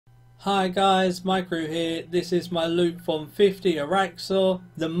Hi guys, Maikeru here. This is my loot from 50 Araxxor.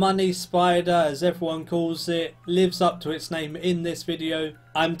 The money spider, as everyone calls it, lives up to its name in this video.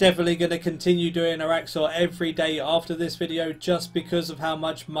 I'm definitely going to continue doing Araxxor every day after this video just because of how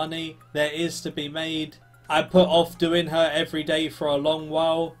much money there is to be made. I put off doing her every day for a long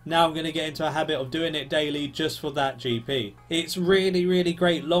while. Now I'm going to get into a habit of doing it daily just for that GP. It's really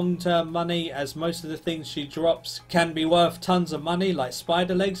great long-term money, as most of the things she drops can be worth tons of money like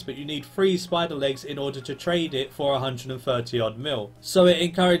spider legs, but you need 3 spider legs in order to trade it for 130 odd mil. So it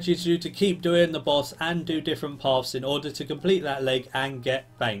encourages you to keep doing the boss and do different paths in order to complete that leg and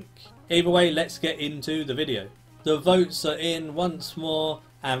get bank. Either way, let's get into the video. The votes are in once more,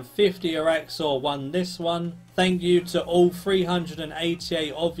 and 50 Araxxor won this one. Thank you to all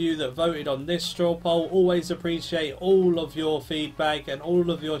 388 of you that voted on this straw poll. Always appreciate all of your feedback and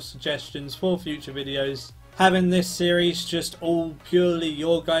all of your suggestions for future videos. Having this series just all purely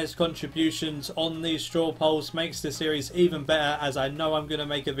your guys' contributions on these straw polls makes the series even better, as I know I'm going to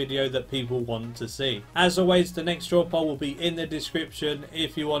make a video that people want to see. As always, the next straw poll will be in the description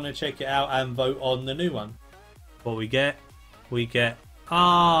if you want to check it out and vote on the new one. What we get?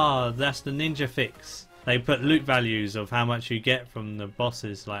 That's the ninja fix. They put loot values of how much you get from the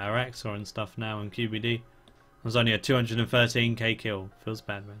bosses like Araxxor and stuff now in QBD. It was only a 213k kill. Feels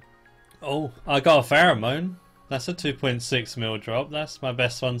bad, man. Oh, I got a pheromone. That's a 2.6 mil drop. That's my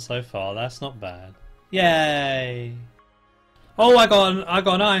best one so far. That's not bad. Yay! Oh, I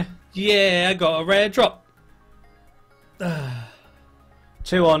got an eye. Yeah, I got a rare drop.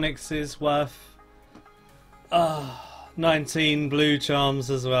 2 onyxes worth 19 blue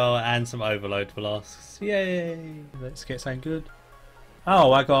charms as well, and some overload flasks. Yay! Let's get something good.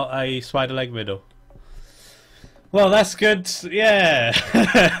 Oh, I got a spider leg middle. Well, that's good. Yeah.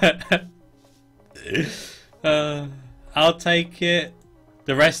 I'll take it.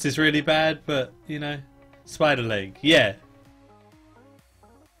 The rest is really bad, but you know, spider leg. Yeah.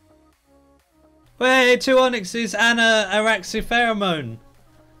 Wait, 2 onyxes and a Araxxor pheromone.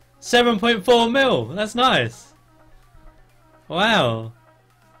 7.4 mil. That's nice. Wow,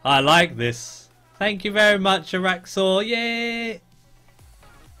 I like this. Thank you very much, Araxxor. Yay!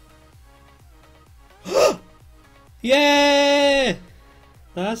 Yeah!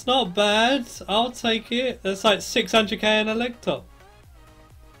 That's not bad. I'll take it. That's like 600k and a leg top.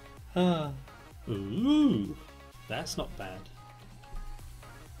 Ooh, that's not bad.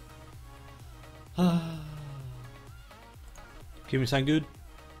 Give me something good.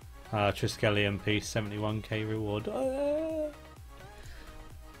 Triskelion piece, 71k reward.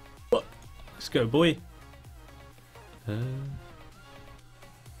 Let's go, boy.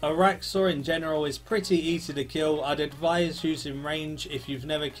 Araxxor in general is pretty easy to kill. I'd advise using range if you've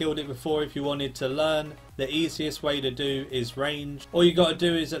never killed it before. If you wanted to learn, the easiest way to do is range. All you got to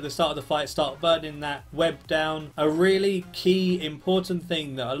do is at the start of the fight start burning that web down. A really key important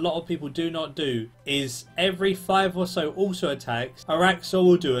thing that a lot of people do not do is every 5 or so auto attacks, Araxxor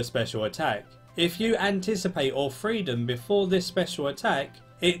will do a special attack. If you anticipate or freedom before this special attack,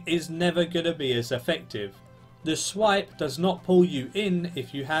 it is never going to be as effective. The swipe does not pull you in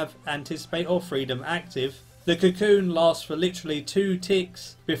if you have anticipate or freedom active. The cocoon lasts for literally 2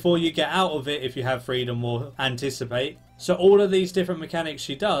 ticks before you get out of it if you have freedom or anticipate. So all of these different mechanics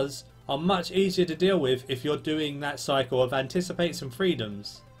she does are much easier to deal with if you're doing that cycle of anticipates and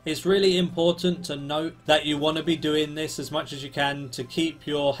freedoms. It's really important to note that you want to be doing this as much as you can to keep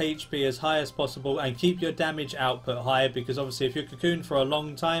your HP as high as possible and keep your damage output high, because obviously if you're cocooned for a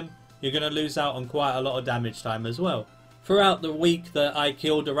long time, you're going to lose out on quite a lot of damage time as well. Throughout the week that I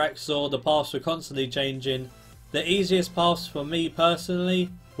killed Araxxor, the paths were constantly changing. The easiest paths for me personally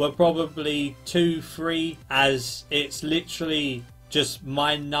were probably 2, 3, as it's literally just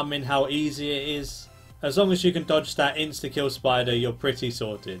mind-numbing how easy it is. As long as you can dodge that insta-kill spider, you're pretty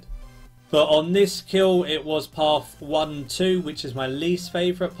sorted. But on this kill, it was path 1-2, which is my least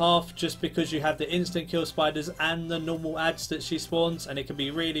favourite path, just because you have the instant kill spiders and the normal adds that she spawns, and it can be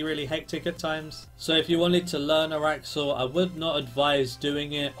really hectic at times. So if you wanted to learn Araxxor, I would not advise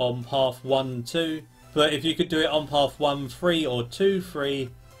doing it on path 1-2, but if you could do it on path 1-3 or 2-3,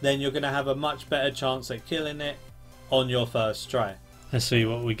 then you're going to have a much better chance at killing it on your first try. Let's see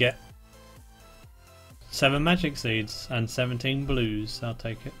what we get. 7 magic seeds and 17 blues. I'll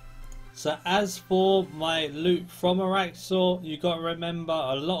take it. So as for my loot from Araxxor, you got to remember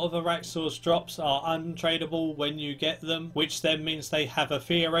a lot of Araxxor's drops are untradeable when you get them, which then means they have a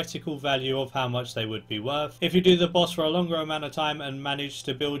theoretical value of how much they would be worth. If you do the boss for a longer amount of time and manage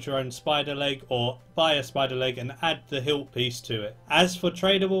to build your own spider leg or buy a spider leg and add the hilt piece to it. As for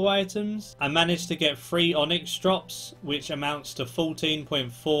tradable items, I managed to get 3 onyx drops, which amounts to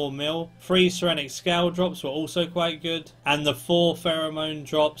 14.4 mil. 3 ceramic scale drops were also quite good, and the 4 pheromone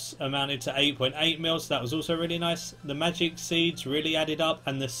drops amounted to 8.8 mil, so that was also really nice. The magic seeds really added up,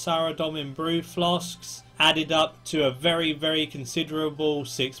 and the Saradomin brew flasks added up to a very considerable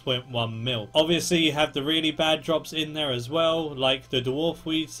 6.1 mil. Obviously you have the really bad drops in there as well, like the dwarf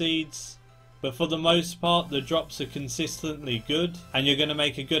weed seeds. But for the most part, the drops are consistently good, and you're going to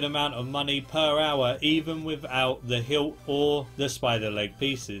make a good amount of money per hour even without the hilt or the spider leg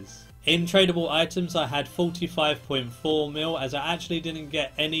pieces. In tradable items, I had 45.4 mil, as I actually didn't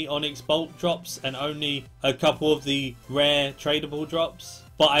get any onyx bolt drops and only a couple of the rare tradable drops.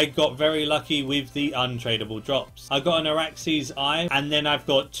 But I got very lucky with the untradable drops. I got an Araxxor's eye, and then I've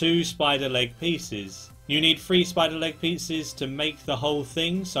got 2 spider leg pieces. You need 3 spider leg pieces to make the whole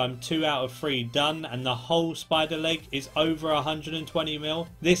thing, so I'm 2 out of 3 done, and the whole spider leg is over 120 mil.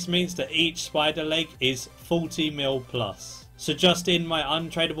 This means that each spider leg is 40 mil plus. So just in my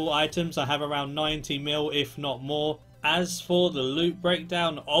untradable items, I have around 90 mil, if not more. As for the loot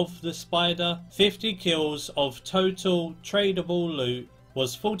breakdown of the spider, 50 kills of total tradable loot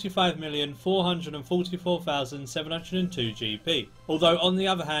was 45,444,702 GP. Although on the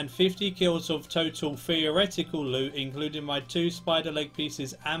other hand, 50 kills of total theoretical loot, including my 2 spider leg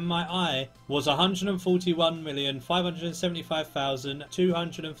pieces and my eye, was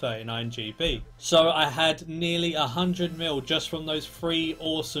 141,575,239 GP. So I had nearly 100 mil just from those 3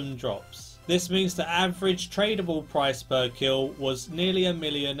 awesome drops. This means the average tradable price per kill was nearly $1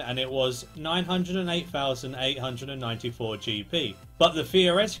 million, and it was 908,894 GP. But the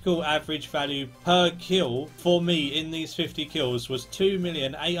theoretical average value per kill for me in these 50 kills was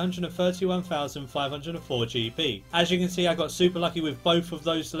 2,831,504 GP. As you can see, I got super lucky with both of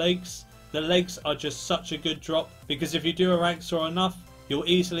those legs. The legs are just such a good drop, because if you do Araxxor enough, you'll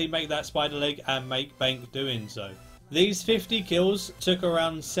easily make that spider leg and make bank doing so. These 50 kills took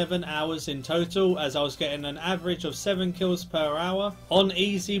around 7 hours in total, as I was getting an average of 7 kills per hour. On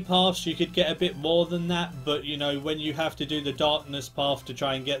easy paths you could get a bit more than that, but you know, when you have to do the darkness path to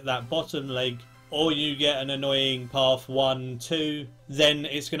try and get that bottom leg, or you get an annoying path 1, 2, then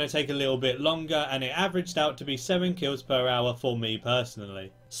it's going to take a little bit longer, and it averaged out to be 7 kills per hour for me personally.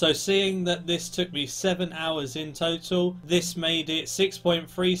 So seeing that this took me 7 hours in total, this made it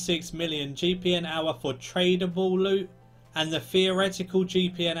 6.36 million GP an hour for tradable loot, and the theoretical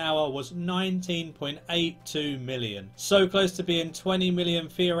GP an hour was 19.82 million. So close to being 20 million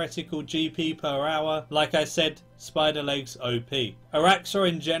theoretical GP per hour. Like I said, spider legs OP. Araxxor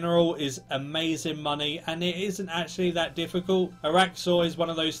in general is amazing money, and it isn't actually that difficult. Araxxor is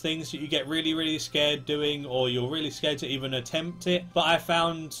one of those things that you get really scared doing, or you're really scared to even attempt it. But I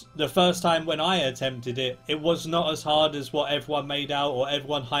found the first time when I attempted it, it was not as hard as what everyone made out or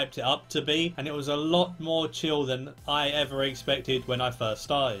everyone hyped it up to be, and it was a lot more chill than I ever expected when I first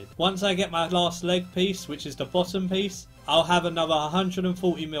started. Once I get my last leg piece, which is the bottom piece, I'll have another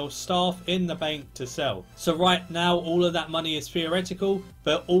 140 mil staff in the bank to sell. So right now all of that money is theoretical,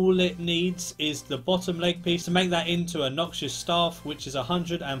 but all it needs is the bottom leg piece to make that into a noxious staff, which is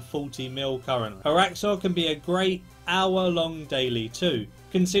 140 mil currently. Araxxor can be a great hour-long daily too.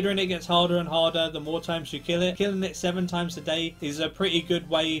 Considering it gets harder and harder the more times you kill it, killing it 7 times a day is a pretty good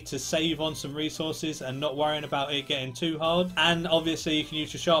way to save on some resources and not worrying about it getting too hard. And obviously you can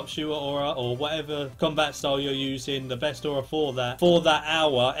use your sharpshooter aura or whatever combat style you're using, the best aura for that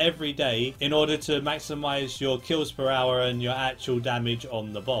hour every day, in order to maximize your kills per hour and your actual damage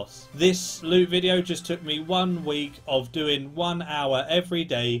on the boss. This loot video just took me 1 week of doing 1 hour every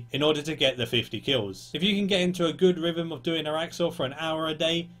day in order to get the 50 kills. If you can get into a good rhythm of doing Araxxor for an hour a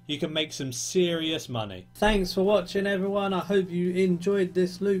day, you can make some serious money. Thanks for watching everyone. I hope you enjoyed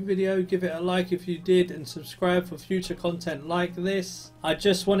this loot video. Give it a like if you did, and subscribe for future content like this. I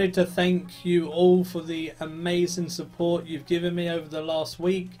just wanted to thank you all for the amazing support you've given me over the last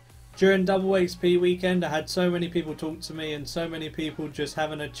week. During Double XP weekend I had so many people talk to me, and so many people just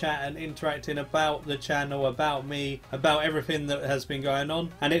having a chat and interacting about the channel, about me, about everything that has been going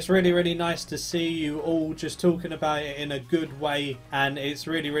on, and it's really nice to see you all just talking about it in a good way, and it's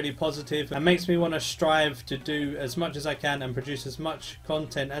really positive and makes me want to strive to do as much as I can and produce as much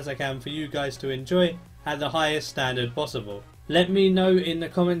content as I can for you guys to enjoy at the highest standard possible. Let me know in the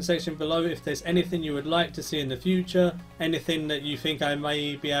comment section below if there's anything you would like to see in the future, anything that you think I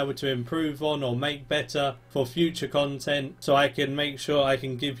may be able to improve on or make better for future content, so I can make sure I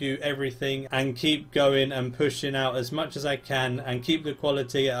can give you everything and keep going and pushing out as much as I can and keep the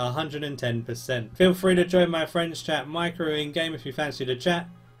quality at 110%. Feel free to join my friends chat Maikeru in game if you fancy the chat.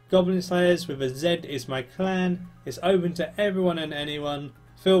 Goblin Slayers with a Z is my clan. It's open to everyone and anyone.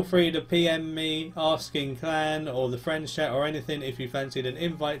 Feel free to PM me asking clan or the friends chat or anything if you fancied an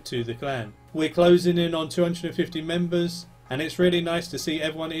invite to the clan. We're closing in on 250 members and it's really nice to see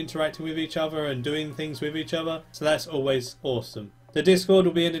everyone interacting with each other and doing things with each other, so that's always awesome. The Discord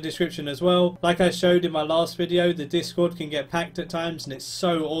will be in the description as well. Like I showed in my last video, the Discord can get packed at times and it's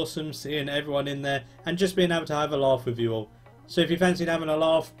so awesome seeing everyone in there and just being able to have a laugh with you all. So if you fancied having a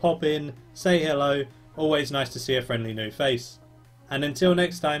laugh, pop in, say hello. Always nice to see a friendly new face. And until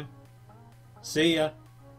next time, see ya.